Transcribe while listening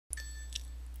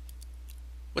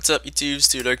What's up, YouTube?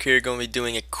 TeamDKF here. Going to be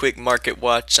doing a quick market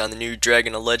watch on the new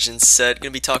Dragon of Legends set.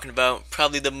 Going to be talking about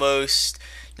probably the most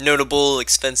notable,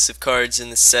 expensive cards in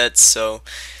the set. So,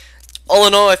 all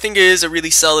in all, I think it is a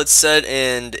really solid set,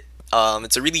 and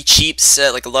it's a really cheap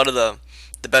set. Like a lot of the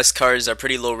best cards are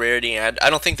pretty low rarity, and I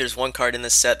don't think there's one card in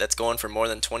this set that's going for more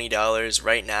than $20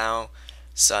 right now.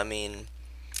 So I mean,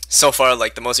 so far,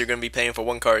 like the most you're going to be paying for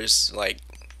one card is like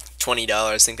 $20.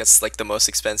 I think that's like the most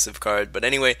expensive card. But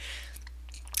anyway.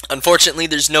 Unfortunately,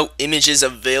 there's no images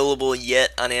available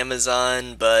yet on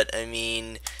Amazon, but I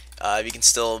mean, you can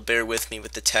still bear with me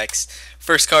with the text.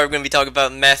 First card we're going to be talking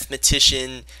about,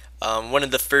 Mathematician. One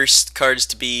of the first cards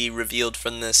to be revealed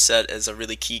from this set as a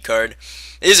really key card.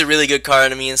 It is a really good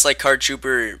card. I mean, it's like Card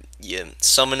Trooper. You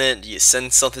summon it, you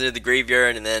send something to the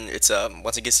graveyard, and then it's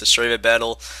once it gets destroyed by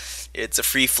battle, it's a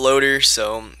free floater.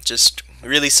 So just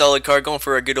really solid card, going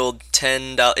for a good old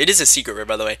 $10. It is a secret rare,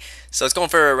 by the way, so it's going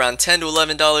for around $10 to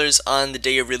 $11 on the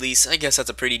day of release. I guess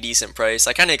that's a pretty decent price.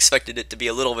 I kind of expected it to be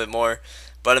a little bit more,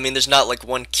 but I mean, there's not like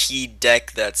one key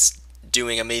deck that's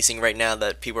doing amazing right now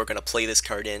that people are going to play this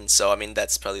card in, so I mean,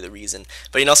 that's probably the reason.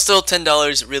 But you know, still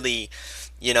 $10, really,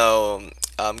 you know,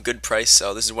 good price.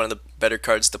 So this is one of the better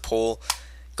cards to pull.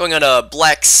 Going on a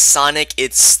Black Sonic,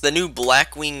 it's the new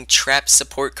Blackwing Trap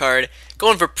support card.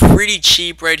 Going for pretty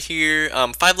cheap right here.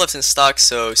 5 left in stock,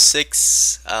 so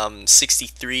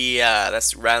 6.63.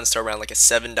 That's rounds to around like a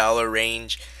 $7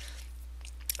 range.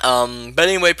 But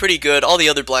anyway, pretty good. All the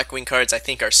other Blackwing cards I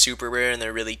think are super rare and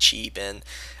they're really cheap. And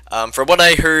for what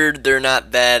I heard, they're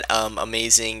not that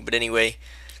amazing. But anyway.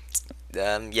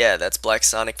 Yeah, that's Black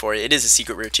Sonic for it. It is a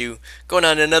secret rare too. Going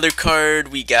on another card,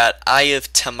 we got Eye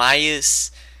of Timaeus.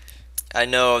 I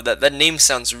know that name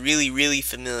sounds really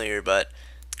familiar, but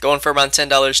going for around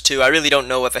 $10 too. I really don't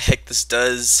know what the heck this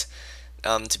does,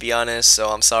 to be honest,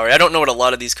 so I'm sorry. I don't know what a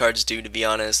lot of these cards do, to be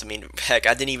honest. I mean, heck,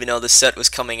 I didn't even know the set was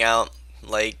coming out,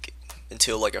 like,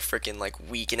 until like a freaking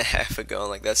like week and a half ago.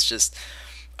 Like, that's just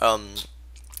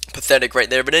pathetic right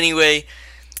there. But anyway,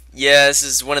 yeah, this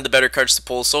is one of the better cards to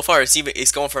pull. So far,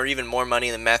 it's going for even more money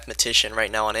than Mathematician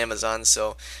right now on Amazon.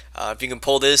 So if you can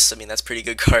pull this, I mean, that's a pretty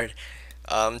good card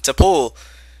to pull.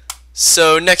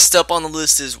 So next up on the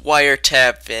list is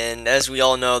Wiretap, and as we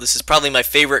all know, this is probably my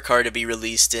favorite card to be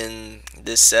released in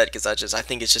this set because I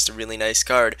think it's just a really nice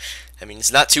card. I mean,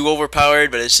 it's not too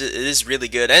overpowered, but it is really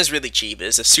good and it's really cheap.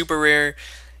 It's a super rare.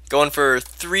 Going for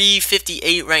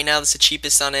 $3.58 right now. That's the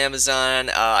cheapest on Amazon.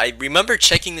 I remember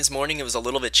checking this morning; it was a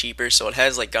little bit cheaper, so it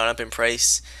has like gone up in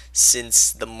price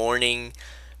since the morning.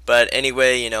 But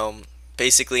anyway, you know,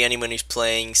 basically anyone who's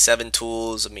playing 7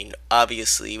 tools, I mean,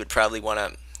 obviously would probably want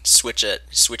to switch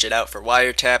it out for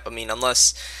Wiretap. I mean,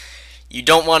 unless you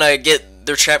don't want to get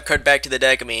their trap card back to the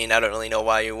deck. I mean, I don't really know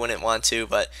why you wouldn't want to,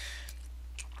 but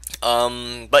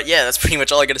yeah, that's pretty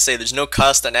much all I gotta say. There's no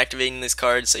cost on activating this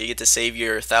card, so you get to save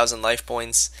your 1,000 life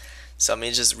points. So I mean,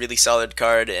 it's just a really solid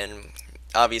card, and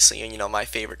obviously, you know, my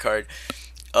favorite card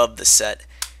of the set.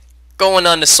 Going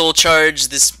on to Soul Charge,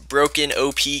 this broken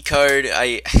OP card.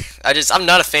 I'm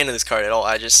not a fan of this card at all.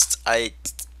 I just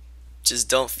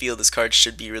don't feel this card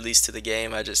should be released to the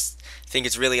game. I just think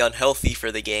it's really unhealthy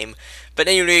for the game. But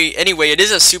anyway, it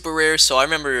is a super rare. So I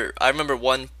remember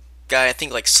one guy, I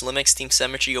think like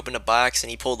SlimXTeamSymmetry, opened a box and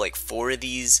he pulled like 4 of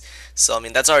these. So I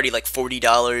mean, that's already like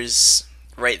 $40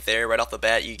 right there, right off the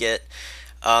bat. You get.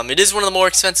 It is one of the more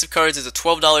expensive cards. It's a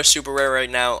 $12 super rare right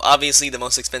now. Obviously, the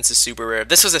most expensive super rare. If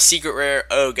this was a secret rare,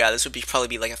 oh god, this would probably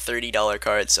be like a $30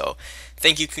 card. So,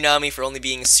 thank you Konami for only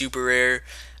being a super rare.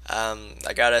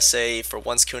 I gotta say, for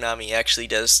once, Konami actually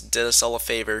did us all a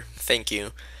favor. Thank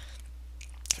you.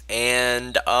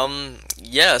 And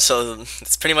yeah, so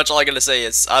that's pretty much all I gotta say.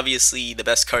 It's obviously the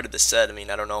best card of the set. I mean,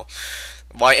 I don't know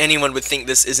why anyone would think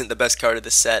this isn't the best card of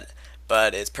the set,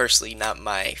 but it's personally not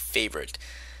my favorite.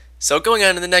 So going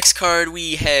on to the next card,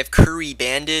 we have Curry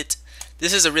Bandit.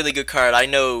 This is a really good card. I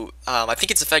know. I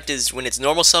think its effect is when it's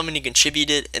normal summon, you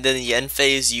contribute it, and then in the end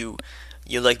phase, you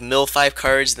like mill 5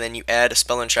 cards, and then you add a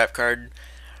spell and trap card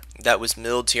that was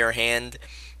milled to your hand.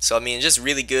 So I mean, it's just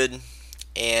really good,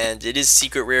 and it is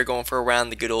secret rare, going for around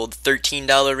the good old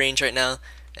 $13 range right now,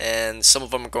 and some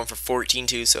of them are going for 14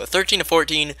 too. So 13 to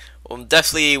 14, well,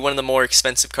 definitely one of the more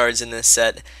expensive cards in this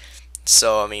set.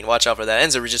 So, I mean, watch out for that.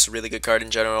 Ends are just a really good card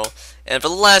in general. And for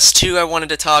the last 2 I wanted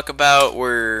to talk about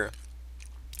were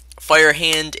Fire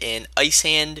Hand and Ice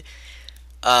Hand.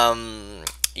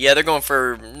 Yeah, they're going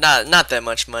for not that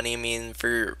much money. I mean,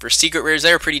 for secret rares,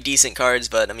 they're pretty decent cards,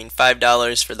 but I mean,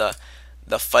 $5 for the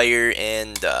Fire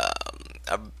and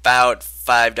about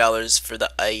 $5 for the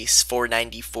Ice,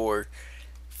 $4.94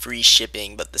 free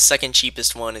shipping. But the second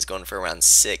cheapest one is going for around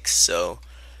 $6. So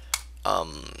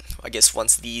I guess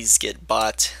once these get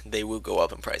bought, they will go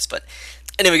up in price. But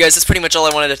anyway, guys, that's pretty much all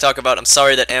I wanted to talk about. I'm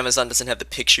sorry that Amazon doesn't have the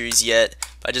pictures yet,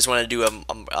 but I just wanted to do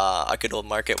a good old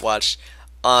market watch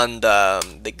on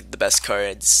the best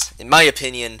cards, in my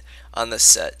opinion, on this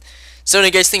set. So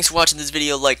anyway, guys, thanks for watching this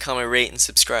video. Like, comment, rate, and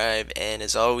subscribe. And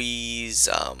as always,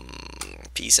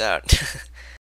 peace out.